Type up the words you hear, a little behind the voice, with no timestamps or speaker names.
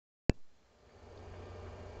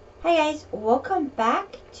Hi guys, welcome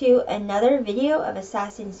back to another video of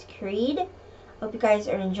Assassin's Creed. Hope you guys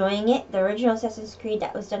are enjoying it. The original Assassin's Creed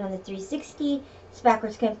that was done on the 360 is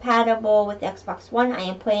backwards compatible with the Xbox One. I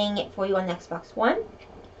am playing it for you on the Xbox One,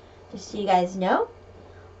 just so you guys know.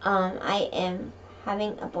 I am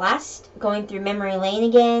having a blast going through memory lane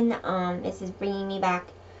again. This is bringing me back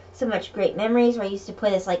so much great memories where I used to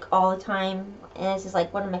play this like all the time, and this is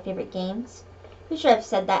like one of my favorite games. Pretty sure I've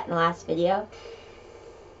said that in the last video.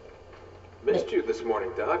 Missed you this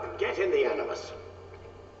morning, Doc. Get in the Animus.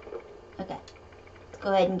 Okay. Let's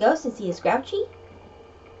go ahead and go since he is grouchy.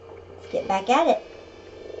 Let's get back at it.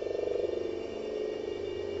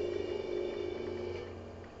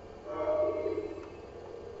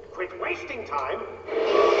 Quit wasting time.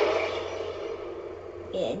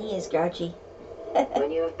 Yeah, and he is grouchy. When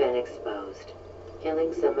you have been exposed,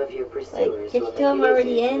 killing some of your pursuers did will you kill him make it already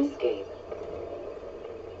easier in? to escape.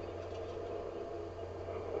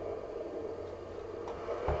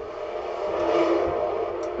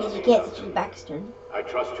 Means you can't sit your back's turned. I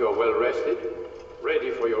trust you are well rested, ready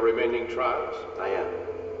for your remaining trials. I am,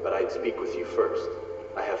 but I'd speak with you first.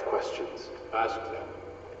 I have questions. Ask them.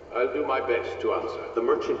 I'll do my best to answer. The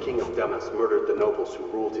merchant king of Damas murdered the nobles who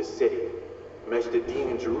ruled his city. Majd-ad-Din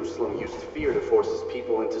in Jerusalem used fear to force his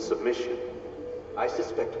people into submission. I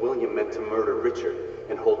suspect William meant to murder Richard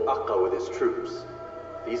and hold Aqqa with his troops.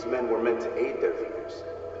 These men were meant to aid their leaders.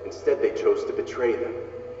 Instead, they chose to betray them.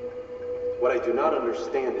 What I do not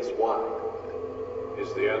understand is why.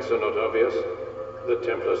 Is the answer not obvious? The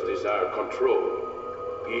Templars desire control.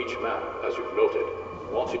 Each man, as you've noted,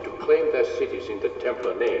 wanted to claim their cities in the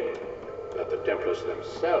Templar name, that the Templars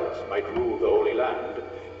themselves might rule the Holy Land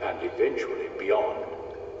and eventually beyond.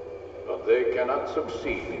 But they cannot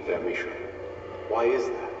succeed in their mission. Why is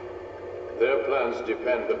that? Their plans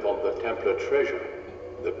depend upon the Templar treasure,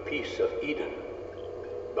 the Peace of Eden.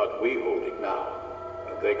 But we hold it now,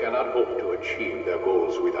 and they cannot hope to achieve their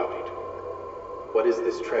goals without it. What is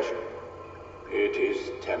this treasure? It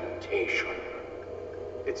is temptation.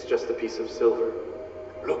 It's just a piece of silver.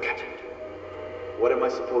 Look at it. What am I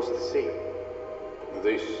supposed to see?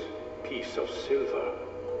 This piece of silver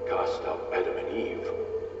cast out Adam and Eve.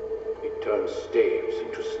 It turned staves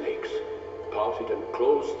into snakes, parted and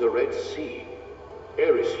closed the Red Sea.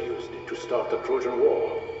 Ares used it to start the Trojan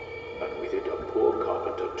War, and with it a poor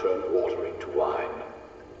carpenter turned water into wine.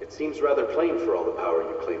 It seems rather plain for all the power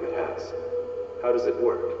you claim it has. How does it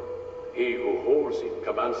work? He who holds it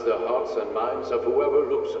commands the hearts and minds of whoever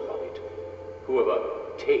looks upon it, whoever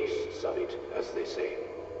tastes of it, as they say.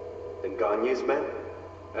 And Gagne's men?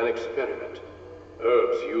 An experiment.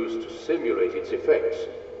 Herbs used to simulate its effects,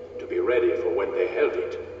 to be ready for when they held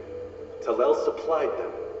it. Talel supplied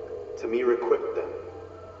them. Tamir equipped them.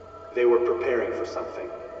 They were preparing for something.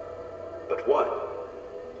 But what?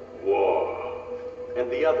 War. And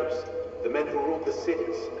the others, the men who ruled the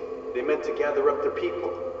cities, they meant to gather up their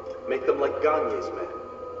people, make them like Gagne's men.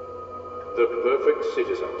 The perfect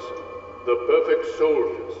citizens, the perfect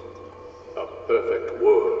soldiers, a perfect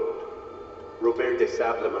world. Robert de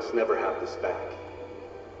Sable must never have this back.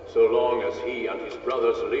 So long as he and his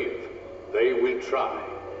brothers live, they will try.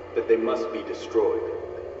 That they must be destroyed.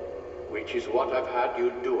 Which is what I've had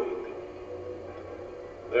you doing.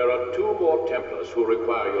 There are two more Templars who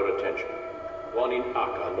require your attention. One in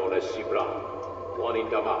Aqqa, known as Sibran. One in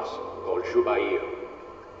Damas, called Jubair.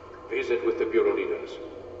 Visit with the Bureau leaders.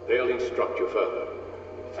 They'll instruct you further.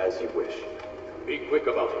 As you wish. Be quick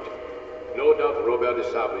about it. No doubt Robert de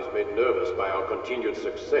Sable is made nervous by our continued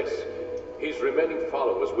success. His remaining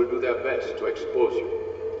followers will do their best to expose you.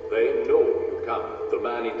 They know you come, the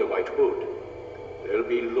man in the white hood. They'll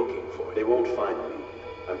be looking for you. They won't find me.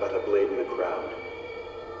 I'm but a blade in the crowd.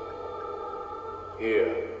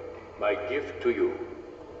 Here, my gift to you,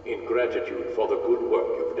 in gratitude for the good work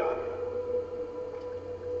you've done.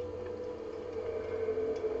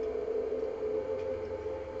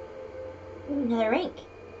 Ooh, another rank.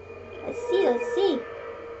 Let's see, let's see.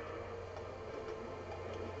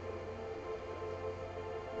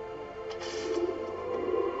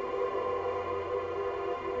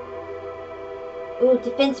 Ooh,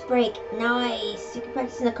 defense break. Nice. You can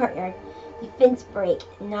practice in the courtyard. Defense break.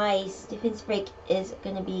 Nice. Defense break is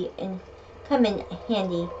gonna be come in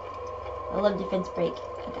handy. I love defense break.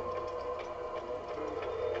 Okay.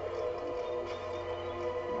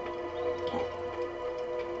 Okay.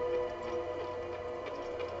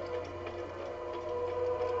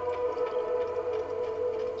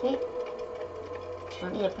 Okay.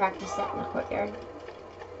 I need to practice that in the courtyard.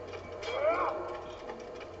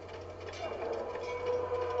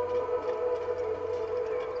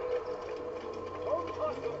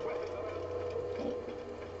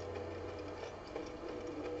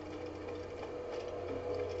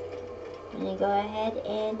 I'm gonna go ahead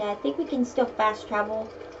and I think we can still fast travel.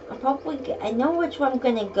 I know which one I'm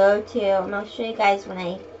gonna go to. I'm gonna show you guys when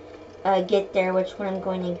I get there which one I'm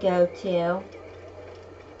going to go to.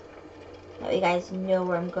 Let you guys know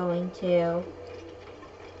where I'm going to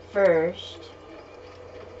first.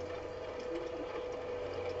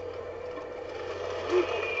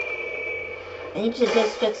 And each of the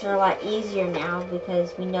districts are a lot easier now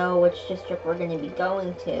because we know which district we're going to be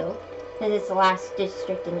going to. Because it's the last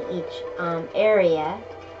district in each area.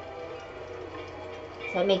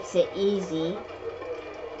 So it makes it easy.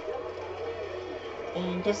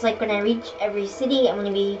 And just like when I reach every city, I'm going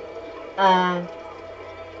to be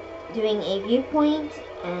doing a viewpoint.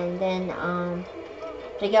 And then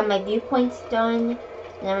to get my viewpoints done,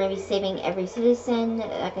 then I'm going to be saving every citizen.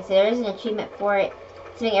 Like I said, there is an achievement for it.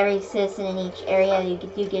 Saving every citizen in each area, you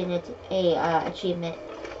do get an achievement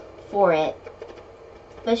for it.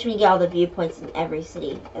 Especially when you get all the viewpoints in every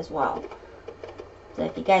city as well. So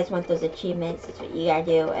if you guys want those achievements, that's what you gotta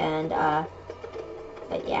do. And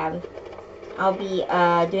but yeah, I'll be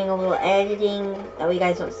doing a little editing. That way you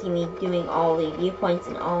guys don't see me doing all the viewpoints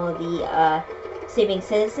and all of the saving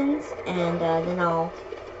citizens. And then I'll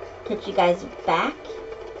catch you guys back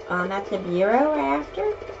at the bureau right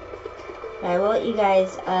after. But I will let you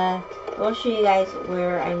guys, we'll show you guys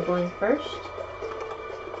where I'm going first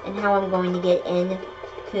and how I'm going to get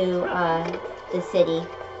into the city.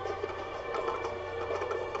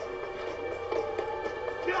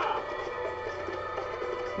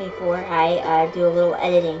 Before I do a little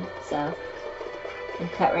editing, so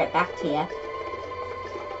and cut right back to you.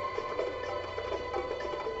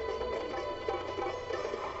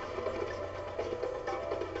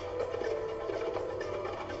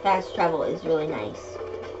 Fast travel is really nice.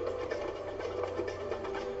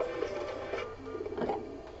 Okay,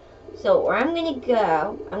 so where I'm gonna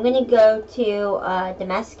go to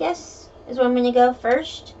Damascus is where I'm gonna go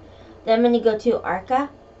first. Then I'm gonna go to Arca.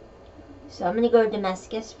 So I'm gonna go to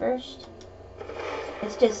Damascus first.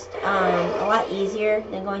 It's just a lot easier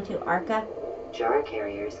than going to Arca. Jar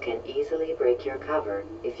carriers can easily break your cover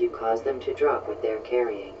if you cause them to drop what they're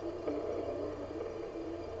carrying.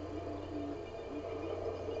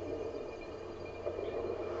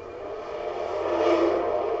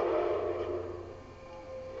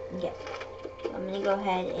 Okay, so I'm gonna go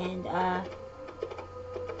ahead and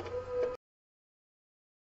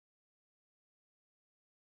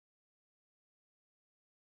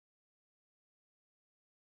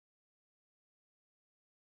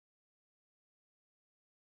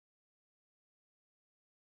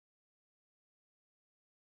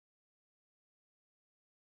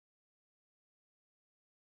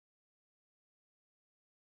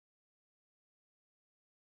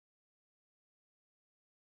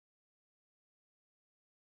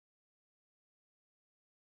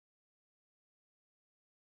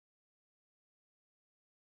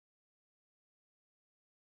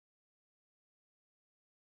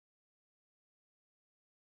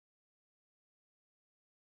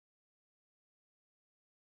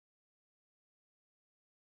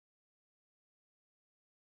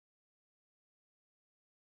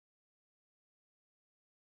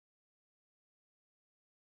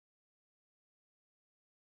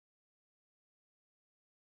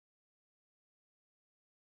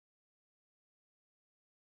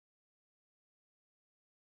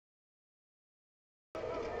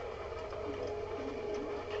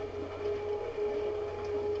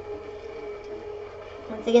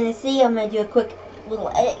once again to see, I'm gonna do a quick little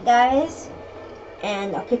edit, guys.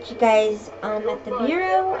 And I'll catch you guys at the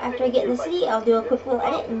bureau. After I get in the city, I'll do a quick little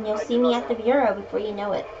edit and you'll see me at the bureau before you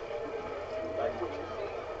know it.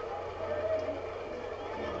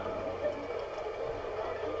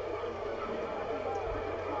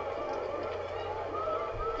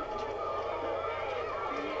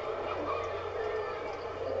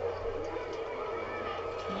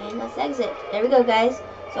 And let's exit. There we go, guys.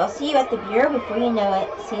 So I'll see you at the bureau before you know it.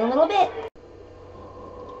 See you in a little bit.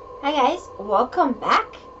 Hi guys, welcome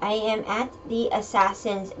back. I am at the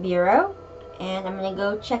Assassin's Bureau, and I'm gonna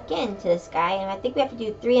go check in to this guy, and I think we have to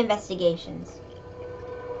do 3 investigations.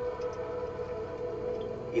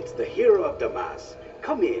 It's the hero of Damas.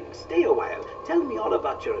 Come in, stay a while. Tell me all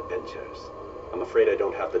about your adventures. I'm afraid I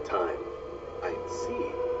don't have the time. I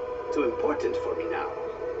see. Too important for me now.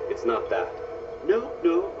 It's not that. No,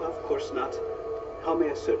 of course not. How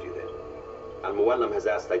may I serve you then? Al-Muallim has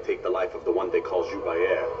asked I take the life of the one they call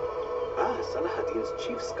Jubair. Ah, Salahuddin's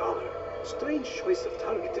chief scholar. Strange choice of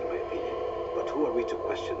target in my opinion. But who are we to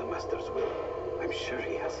question the master's will? I'm sure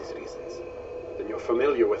he has his reasons. Then you're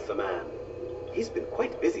familiar with the man. He's been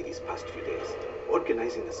quite busy these past few days,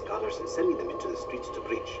 organizing the scholars and sending them into the streets to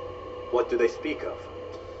preach. What do they speak of?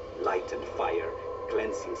 Light and fire,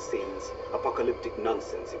 cleansing sins, apocalyptic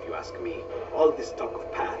nonsense if you ask me. All this talk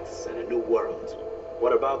of paths and a new world.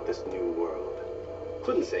 What about this new world?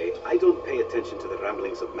 Couldn't say. I don't pay attention to the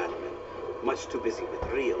ramblings of madmen. Much too busy with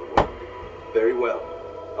real work. Very well.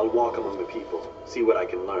 I'll walk among the people, see what I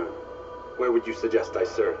can learn. Where would you suggest I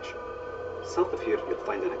search? South of here, you'll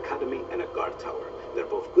find an academy and a guard tower. They're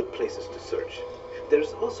both good places to search.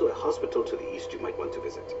 There's also a hospital to the east you might want to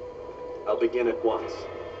visit. I'll begin at once.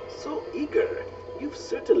 So eager. You've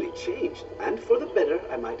certainly changed, and for the better,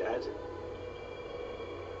 I might add.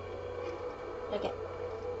 Okay.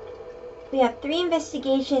 We have 3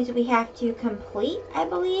 investigations we have to complete, I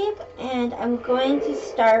believe, and I'm going to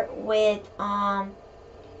start with, I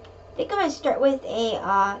think I'm going to start with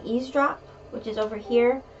a eavesdrop, which is over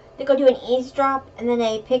here. I think I'll do an eavesdrop, and then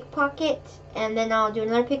a pickpocket, and then I'll do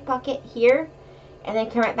another pickpocket here, and then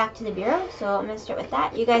come right back to the bureau. So I'm going to start with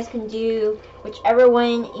that. You guys can do whichever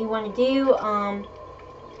one you want to do,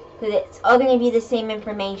 because it's all going to be the same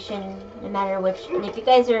information, no matter which. And if you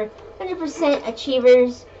guys are 100%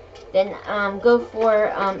 achievers, then go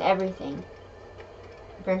for everything.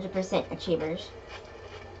 100% achievers.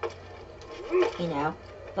 You know,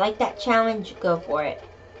 if you like that challenge, go for it.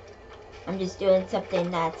 I'm just doing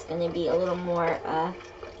something that's going to be a little more,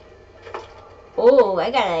 oh,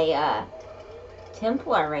 I got a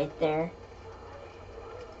Templar right there.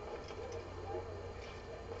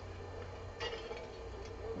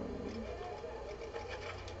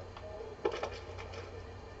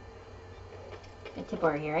 A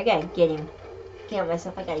Templar here. I gotta get him. Can't help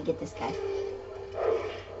myself. I gotta get this guy.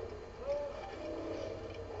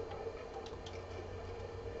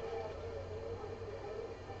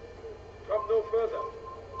 Come no further.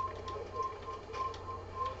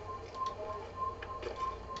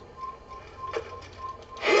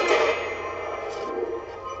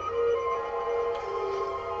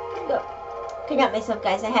 Go. Couldn't help myself,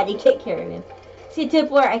 guys. I had to take care of him. See,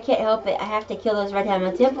 Templar, I can't help it. I have to kill those red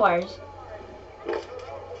helmet Templars.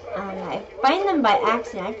 I find them by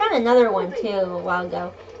accident. I found another one too a while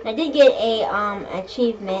ago. And I did get a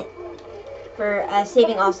achievement for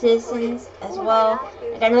saving all citizens as well.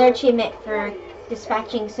 I got another achievement for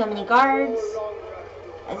dispatching so many guards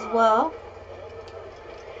as well.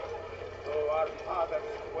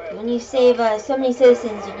 When you save so many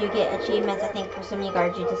citizens, you get achievements, I think, for so many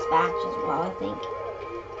guards you dispatch as well, I think.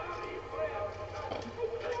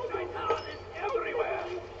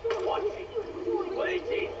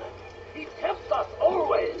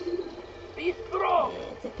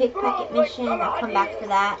 It's a pickpocket mission. I'll come back for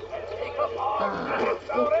that.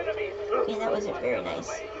 Okay, that wasn't very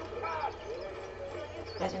nice. You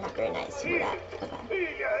guys are not very nice. Do that. Okay.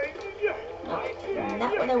 No,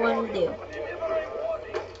 not what I wanted to do.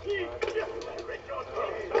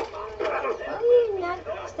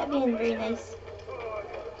 Stop being very nice.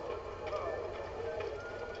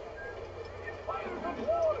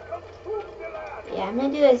 Yeah, I'm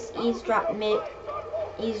gonna do this eavesdrop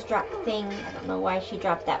thing. I don't know why she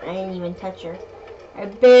dropped that one. I didn't even touch her. I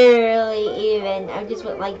just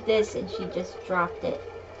went like this and she just dropped it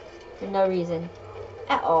for no reason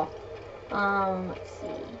at all. Let's see.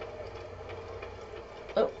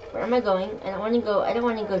 Oh, where am I going? I don't want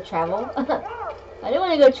to go travel. I don't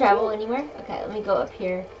want to go travel anywhere. Okay, let me go up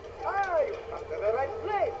here.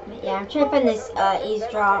 Yeah, I'm trying to find this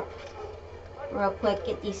eavesdrop real quick.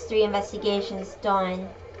 Get these 3 investigations done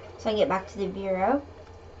so I can get back to the bureau.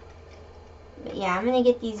 But yeah, I'm gonna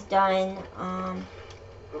get these done.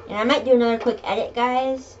 And I might do another quick edit,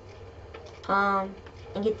 guys. And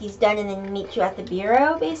get these done and then meet you at the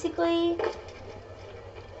bureau, basically.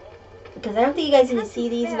 Because I don't think you guys need to see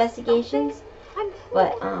these investigations.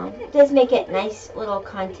 But it does make it nice little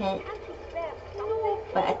content.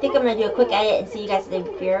 But I think I'm going to do a quick edit and see you guys at the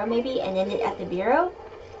bureau maybe. And end it at the bureau.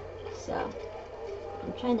 So,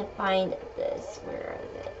 I'm trying to find this. Where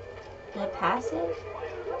is it? Did I pass it?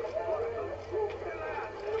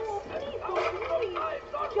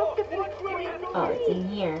 Oh, it's in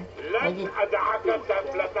here. I did. I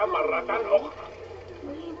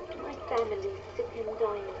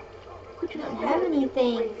don't have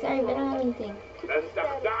anything. Sorry, but I don't have anything.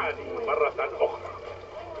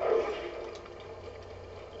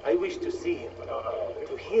 I wish to see him,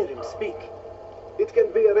 to hear him speak. It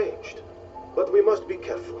can be arranged, but we must be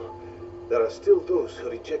careful. There are still those who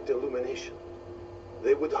reject illumination.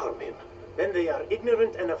 They would harm him. Then they are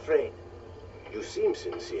ignorant and afraid. You seem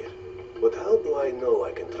sincere, but how do I know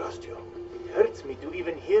I can trust you? It hurts me to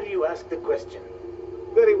even hear you ask the question.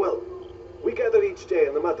 Very well. We gather each day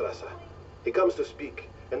in the madrasa. He comes to speak,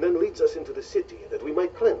 and then leads us into the city that we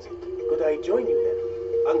might cleanse it. Could I join you then?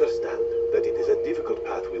 Understand that it is a difficult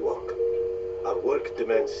path we walk. Our work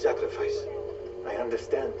demands sacrifice. I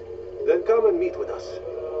understand. Then come and meet with us.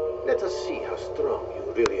 Let us see how strong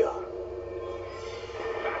you really are.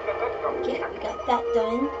 Okay, we got that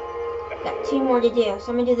done. Got 2 more to do.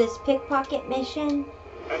 So I'm gonna do this pickpocket mission,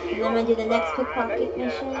 and then I'm gonna do the next pickpocket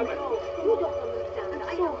mission. You don't understand.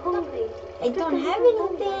 I am hungry. I don't have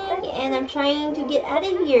anything, and I'm trying to get out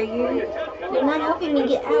of here. You're not helping me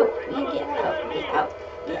get out. You get out, get out,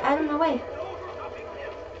 get out of my way.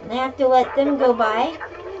 And I have to let them go by.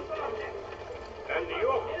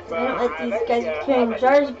 If I don't let these guys with carrying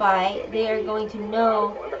jars by, they are going to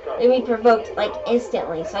know. They're going to be provoked like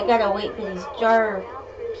instantly. So I gotta wait for these jar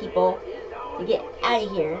people to get out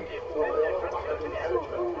of here.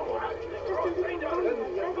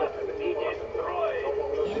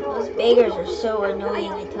 And those beggars are so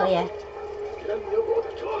annoying, I tell ya.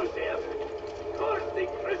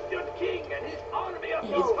 I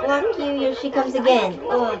just block you. Here she comes again.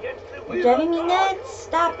 Ugh. You're driving me nuts.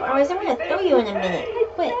 Stop, otherwise I'm gonna throw you in a minute.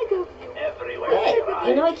 Quit. Quit.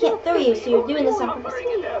 You know I can't throw you, so you're doing this on purpose.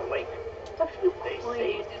 A few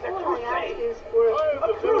coins. All I ask is for a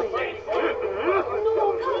coin. No,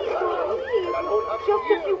 please, just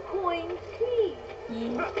a few coins, please.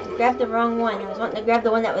 Yeah, I grabbed the wrong one. I was wanting to grab the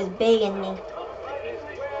one that was begging me.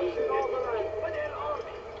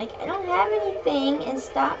 Like, I don't have anything, and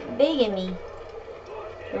stop begging me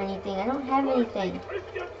for anything. I don't have anything.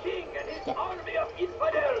 Yeah.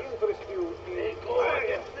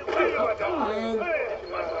 Oh, come on.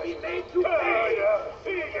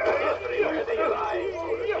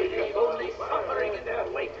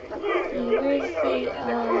 Where's the,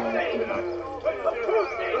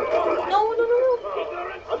 No.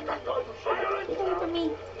 Get away from me.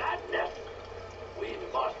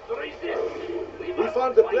 We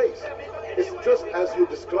found the place. It's just as you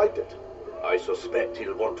described it. I suspect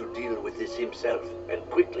he'll want to deal with this himself, and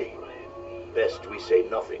quickly. Best we say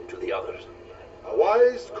nothing to the others. A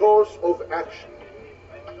wise course of action.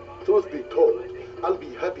 Truth be told, I'll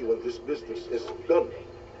be happy when this business is done.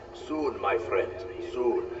 Soon, my friend,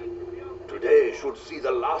 soon. Today should see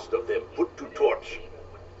the last of them put to torch.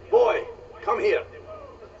 Boy, come here.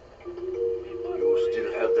 You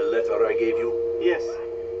still have the letter I gave you? Yes.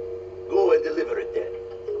 Go and deliver it then.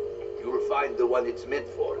 You'll find the one it's meant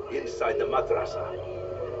for inside the madrasa.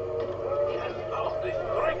 He has lost his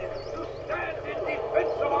strength to stand in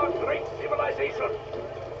defense of our great civilization.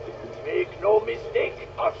 Make no mistake,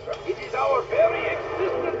 Usher. It is our very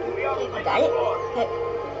existence we are Okay, fighting got it. for. Okay.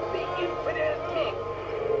 The infidel king.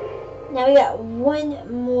 Now we got one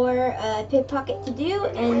more pickpocket to do,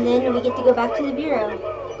 and then we get to go back to the bureau.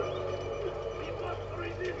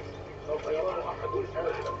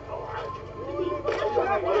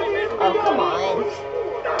 Oh, come on.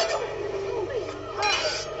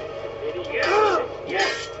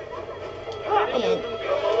 Man,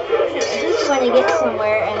 I just want to get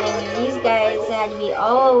somewhere, and then these guys had to be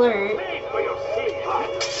all alert, and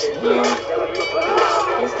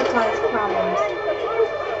just to cause problems.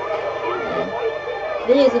 And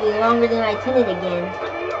videos will be longer than I intended again,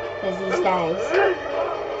 because these guys.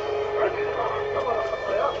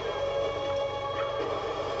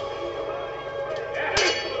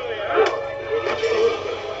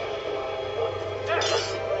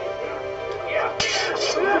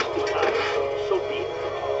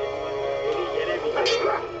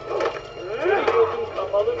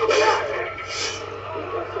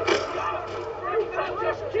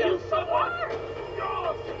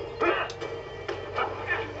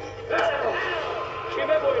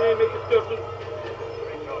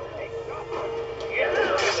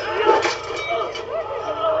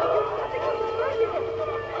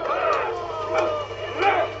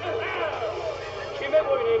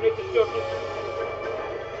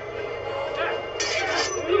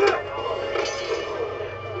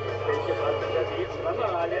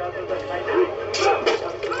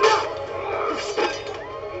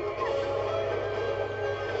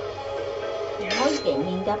 Getting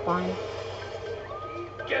ganged up on.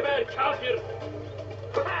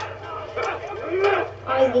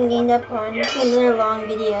 Always getting ganged up on. This is another long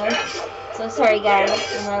video. So sorry guys,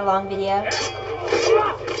 another long video.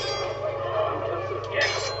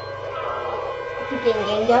 Keep getting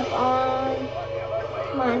ganged up on.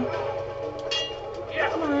 Come on.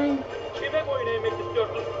 Come on.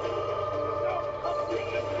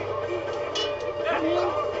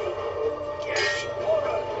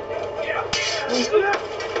 I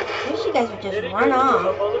wish you guys would just run off.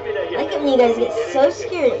 I like it when you guys get so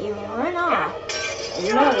scared that you run off. And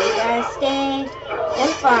no, you gotta stay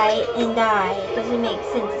and fight and die. It doesn't make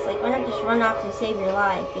sense. It's like, why not just run off and save your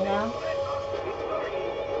life, you know?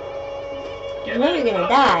 You know you're gonna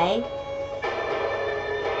die.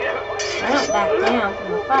 I don't back down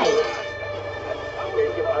from the fight.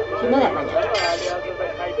 You know that by now.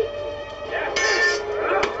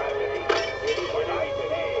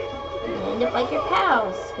 You end up like your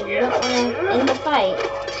pals, because you don't want to end the fight.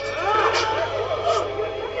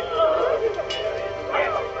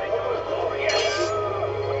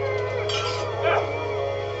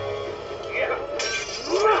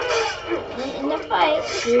 In the fight,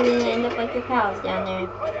 you're gonna end up like your pals down there.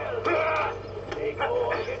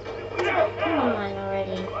 Come on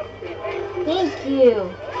already. Thank you.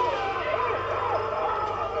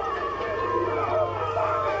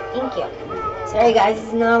 Thank you. Sorry guys,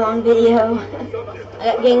 it's not a long video. I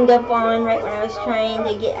got ganged up on right when I was trying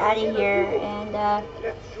to get out of here and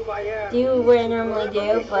do what I normally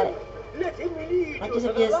do, but I just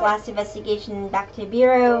have to do this last investigation back to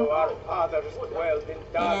Bureau,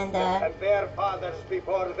 and the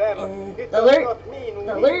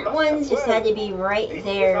alert ones just had to be right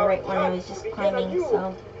there, right when I was just climbing,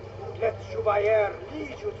 so right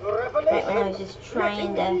when I was just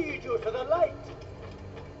trying to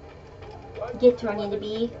get to where I need to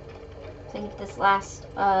be, so I can get this last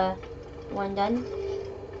one done.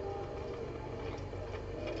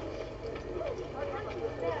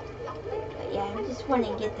 Yeah, I just want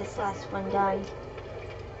to get this last one done.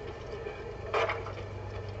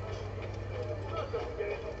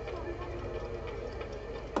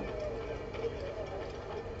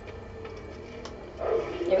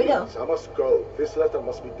 There we go. I must go. This letter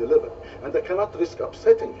must be delivered, and I cannot risk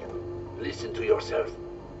upsetting him. Listen to yourself.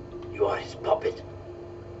 You are his puppet.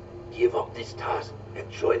 Give up this task and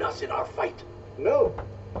join us in our fight. No.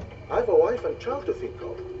 I have a wife and child to think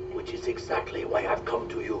of. Which is exactly why I've come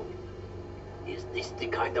to you. Is this the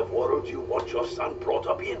kind of world you want your son brought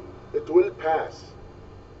up in? It will pass.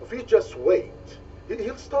 If you just wait,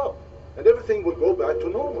 he'll stop, and everything will go back to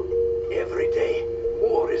normal. Every day,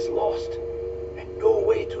 more is lost, and no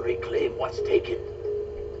way to reclaim what's taken.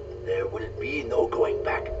 There will be no going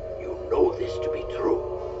back. You know this to be true.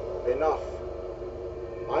 Enough.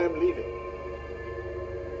 I am leaving.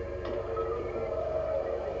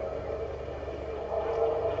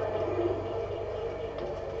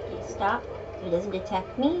 Okay, stop. He doesn't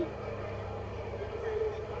detect me.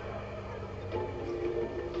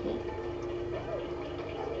 Okay.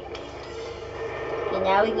 Okay,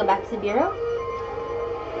 now we can go back to the Bureau.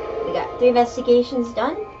 We got 3 investigations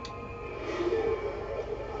done.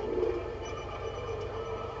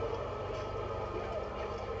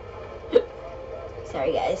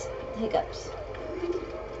 Sorry guys, hiccups.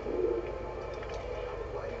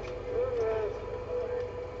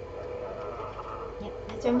 Yep,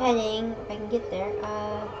 that's where I'm heading. If I can get there.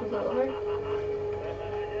 Can we go over?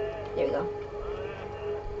 There we go.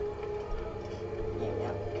 There we go.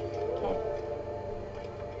 Okay.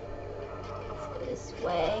 Let's go this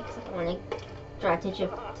way, because I don't want to draw attention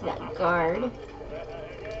to that guard.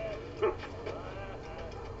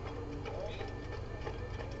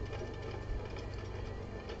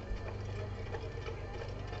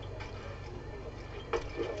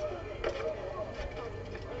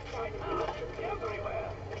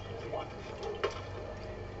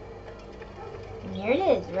 And here it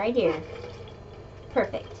is, right here.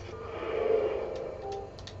 Perfect.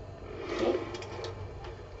 Okay.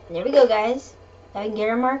 And there we go, guys. Now we can get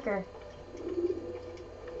our marker.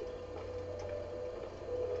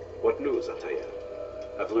 What news, Altair?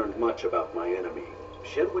 I've learned much about my enemy.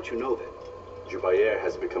 Share what you know then. Jubair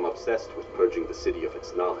has become obsessed with purging the city of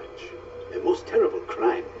its knowledge. The most terrible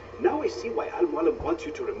crime. Now I see why Al-Mualim wants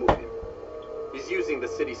you to remove him. He's using the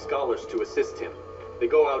city scholars to assist him. They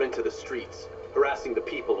go out into the streets, harassing the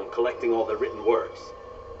people and collecting all their written works.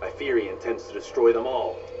 I fear he intends to destroy them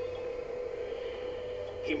all.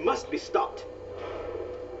 He must be stopped.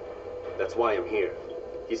 That's why I'm here.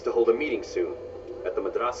 He's to hold a meeting soon, at the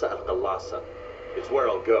Madrasa al-Qallasa. It's where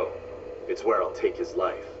I'll go. It's where I'll take his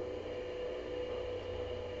life.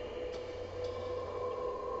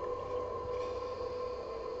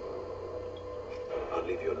 I'll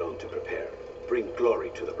leave you alone to prepare. Bring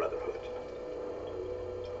glory to the Brotherhood.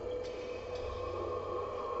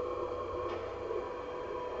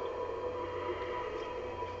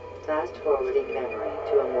 Fast forwarding memory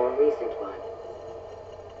to a more recent one.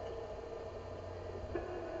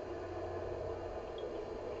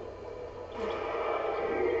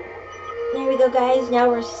 There we go, guys. Now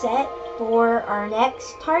we're set for our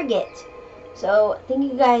next target. So thank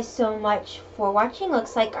you guys so much for watching.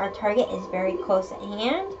 Looks like our target is very close at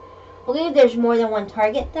hand. I believe there's more than one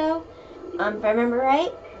target though, if I remember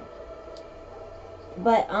right.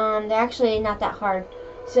 But they're actually not that hard.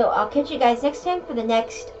 So I'll catch you guys next time for the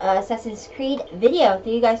next Assassin's Creed video. Thank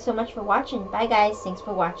you guys so much for watching. Bye guys. Thanks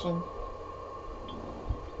for watching.